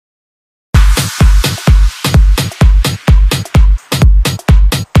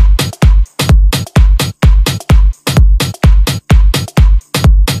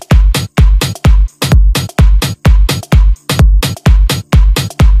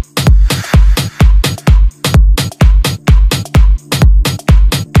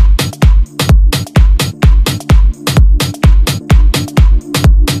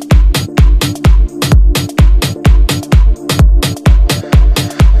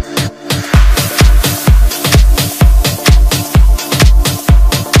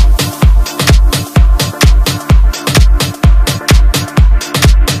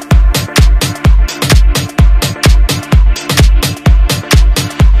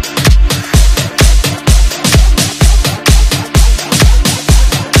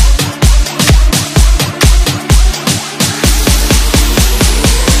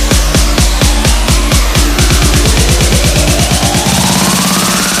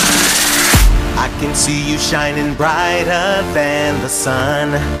can see you shining brighter than the sun.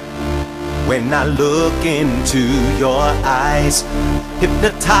 When I look into your eyes,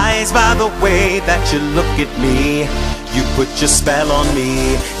 hypnotized by the way that you look at me, you put your spell on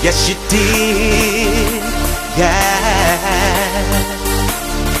me. Yes, you did. Yeah.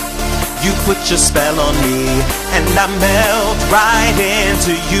 You put your spell on me, and I melt right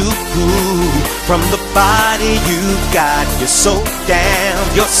into you. From the body you got, you're so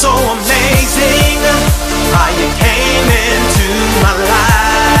amazing. How you came into my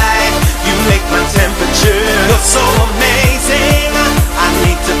life, you make my temperature. You're so amazing. I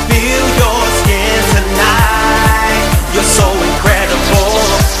need to feel your skin tonight. You're so incredible.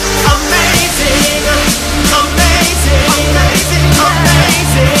 Amazing, amazing, amazing,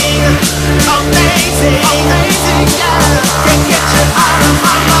 amazing, amazing, amazing, yeah. Can't get you out of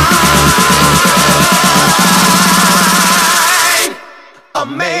my mind.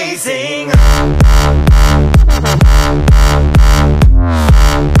 Amazing.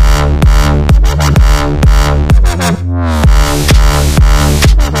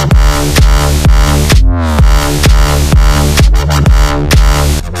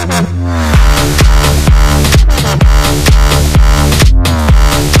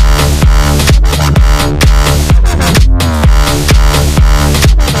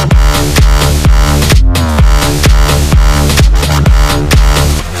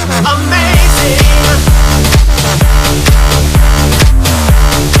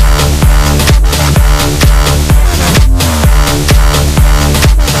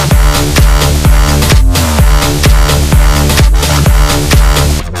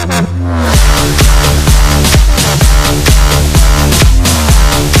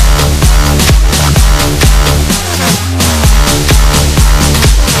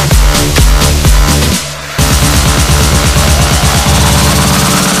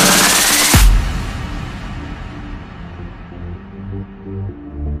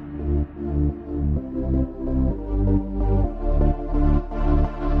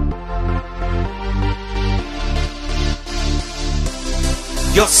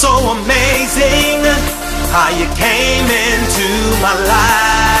 You're so amazing, how you came into my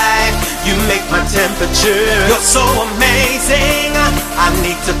life. You make my temperature. You're so amazing. I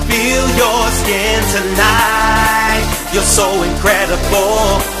need to feel your skin tonight. You're so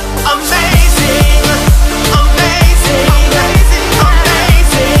incredible. Amazing, amazing, amazing,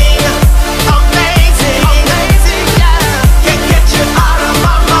 amazing, amazing, amazing, yeah. Can't get you out of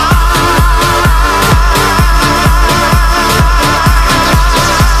my mind.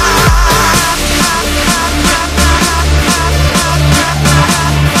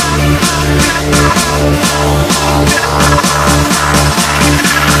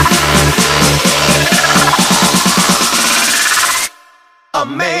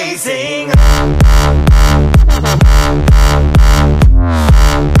 Amazing.